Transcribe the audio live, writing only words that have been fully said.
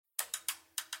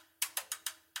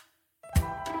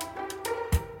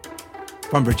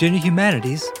From Virginia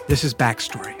Humanities, this is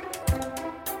Backstory.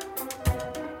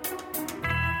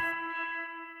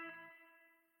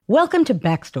 Welcome to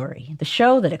Backstory, the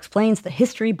show that explains the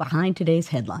history behind today's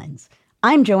headlines.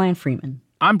 I'm Joanne Freeman.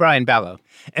 I'm Brian Ballow.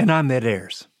 And I'm Ed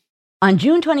Ayers. On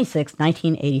June 26,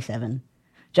 1987,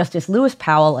 Justice Lewis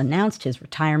Powell announced his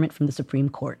retirement from the Supreme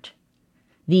Court.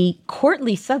 The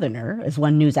courtly Southerner, as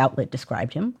one news outlet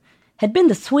described him, had been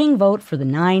the swing vote for the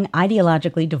 9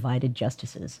 ideologically divided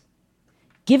justices.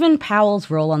 Given Powell's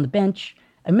role on the bench,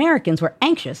 Americans were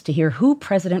anxious to hear who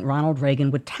President Ronald Reagan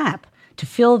would tap to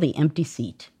fill the empty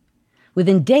seat.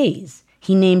 Within days,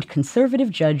 he named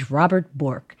conservative Judge Robert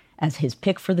Bork as his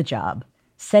pick for the job,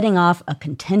 setting off a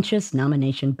contentious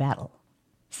nomination battle.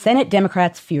 Senate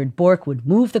Democrats feared Bork would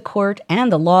move the court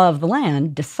and the law of the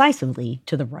land decisively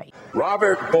to the right.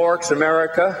 Robert Bork's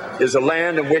America is a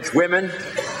land in which women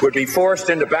would be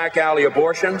forced into back alley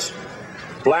abortions,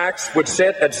 blacks would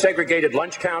sit at segregated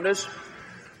lunch counters.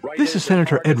 This is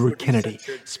Senator Edward Kennedy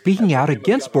speaking out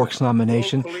against Bork's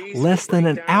nomination less than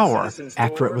an hour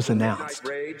after it was announced.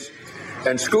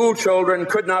 And school children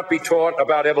could not be taught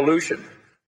about evolution.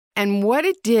 And what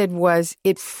it did was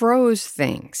it froze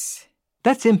things.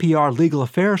 That's NPR legal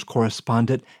affairs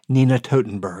correspondent Nina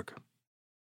Totenberg.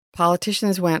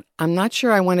 Politicians went, I'm not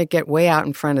sure I want to get way out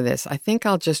in front of this. I think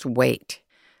I'll just wait.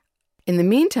 In the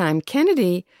meantime,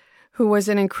 Kennedy, who was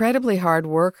an incredibly hard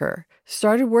worker,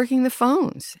 started working the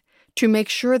phones to make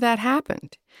sure that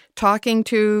happened, talking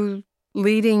to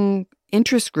leading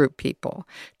interest group people,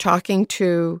 talking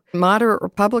to moderate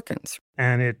Republicans.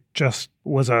 And it just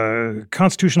was a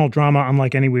constitutional drama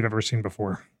unlike any we've ever seen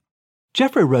before.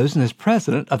 Jeffrey Rosen is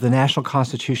president of the National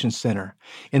Constitution Center.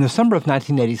 In the summer of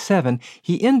 1987,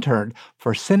 he interned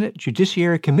for Senate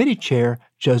Judiciary Committee Chair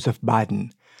Joseph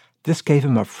Biden. This gave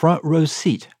him a front-row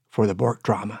seat for the Bork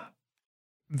drama.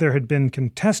 There had been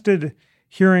contested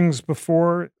hearings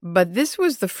before. But this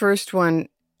was the first one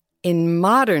in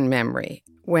modern memory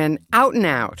when out and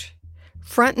out,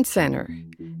 front and center,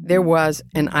 there was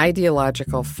an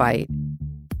ideological fight.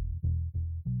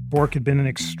 Bork had been an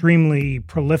extremely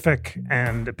prolific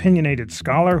and opinionated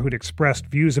scholar who'd expressed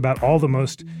views about all the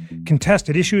most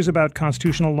contested issues about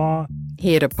constitutional law.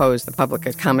 He had opposed the public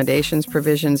accommodations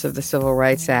provisions of the Civil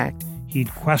Rights Act.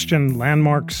 He'd questioned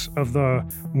landmarks of the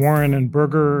Warren and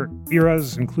Burger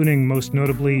eras, including most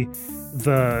notably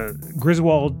the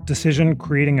Griswold decision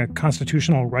creating a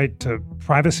constitutional right to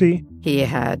privacy. He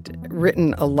had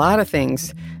written a lot of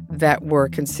things that were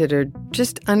considered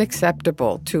just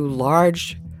unacceptable to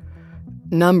large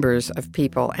numbers of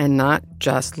people and not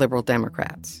just liberal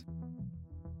Democrats.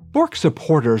 Bork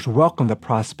supporters welcomed the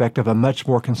prospect of a much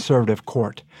more conservative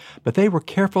court, but they were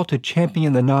careful to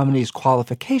champion the nominee's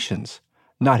qualifications,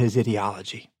 not his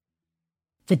ideology.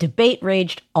 The debate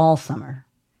raged all summer.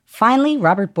 Finally,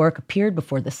 Robert Bork appeared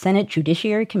before the Senate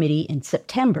Judiciary Committee in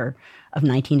September of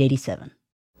 1987.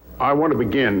 I want to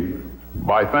begin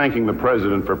by thanking the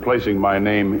President for placing my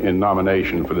name in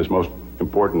nomination for this most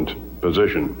important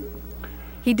position.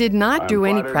 He did not do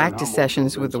any practice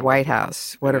sessions with the White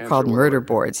House, what are called murder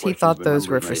boards. He thought those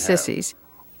were for sissies.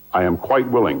 I am quite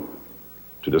willing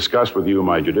to discuss with you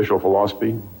my judicial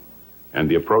philosophy and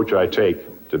the approach I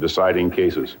take to deciding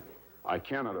cases. I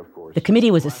cannot, of course... The committee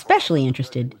was especially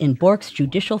interested in Bork's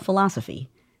judicial philosophy,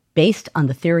 based on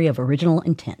the theory of original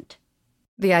intent.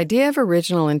 The idea of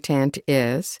original intent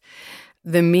is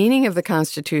the meaning of the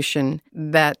Constitution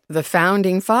that the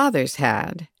Founding Fathers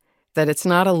had, that it's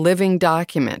not a living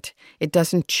document. It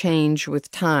doesn't change with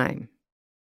time.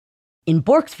 In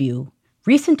Bork's view,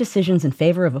 recent decisions in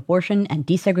favor of abortion and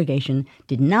desegregation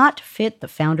did not fit the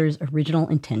founders' original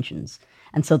intentions,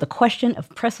 and so the question of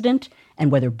precedent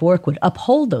and whether Bork would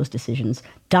uphold those decisions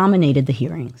dominated the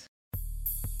hearings.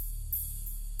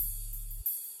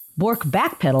 Bork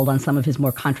backpedaled on some of his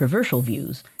more controversial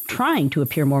views, trying to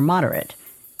appear more moderate,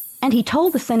 and he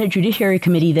told the Senate Judiciary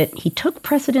Committee that he took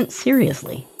precedent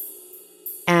seriously.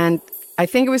 And I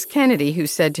think it was Kennedy who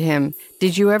said to him,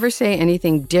 "Did you ever say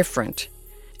anything different?"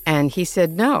 And he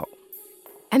said no.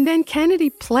 And then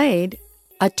Kennedy played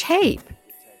a tape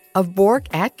of Bork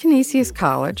at Canisius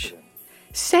College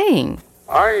saying,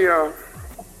 I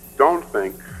don't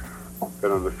think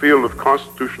that in the field of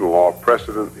constitutional law,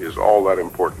 precedent is all that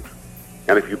important.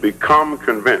 And if you become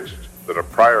convinced that a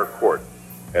prior court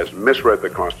has misread the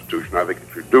Constitution, I think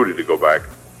it's your duty to go back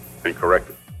and correct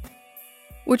it.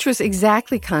 Which was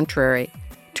exactly contrary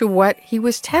to what he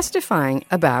was testifying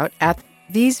about at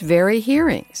these very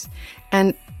hearings.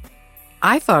 And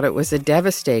I thought it was a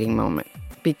devastating moment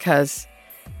because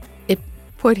it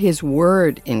put his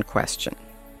word in question.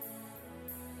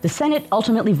 The Senate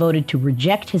ultimately voted to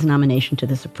reject his nomination to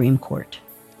the Supreme Court.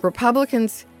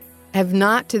 Republicans have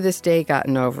not to this day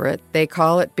gotten over it. They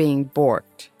call it being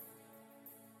borked.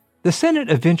 The Senate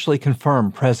eventually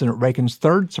confirmed President Reagan's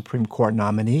third Supreme Court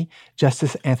nominee,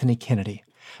 Justice Anthony Kennedy.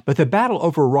 But the battle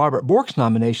over Robert Bork's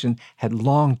nomination had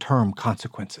long-term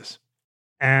consequences.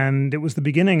 And it was the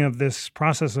beginning of this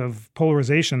process of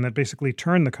polarization that basically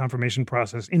turned the confirmation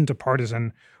process into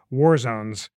partisan war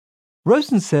zones.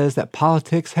 Rosen says that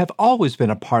politics have always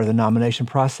been a part of the nomination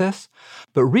process,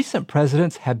 but recent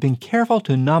presidents have been careful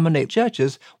to nominate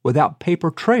judges without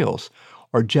paper trails,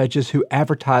 or judges who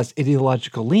advertise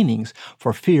ideological leanings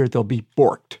for fear they'll be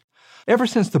borked. Ever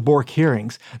since the Bork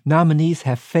hearings, nominees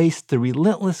have faced the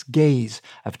relentless gaze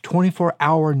of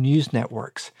 24-hour news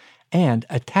networks and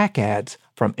attack ads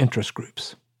from interest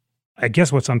groups. I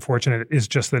guess what's unfortunate is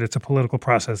just that it's a political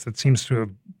process that seems to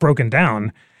have broken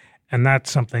down, and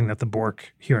that's something that the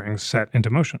Bork hearings set into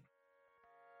motion.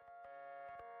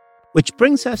 Which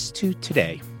brings us to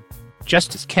today.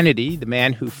 Justice Kennedy, the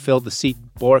man who filled the seat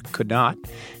Bork could not,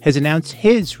 has announced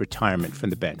his retirement from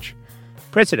the bench.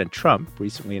 President Trump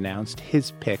recently announced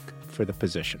his pick for the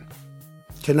position.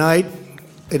 Tonight,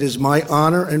 it is my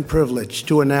honor and privilege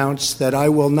to announce that I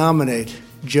will nominate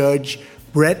Judge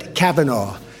Brett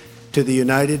Kavanaugh to the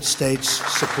United States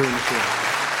Supreme Court.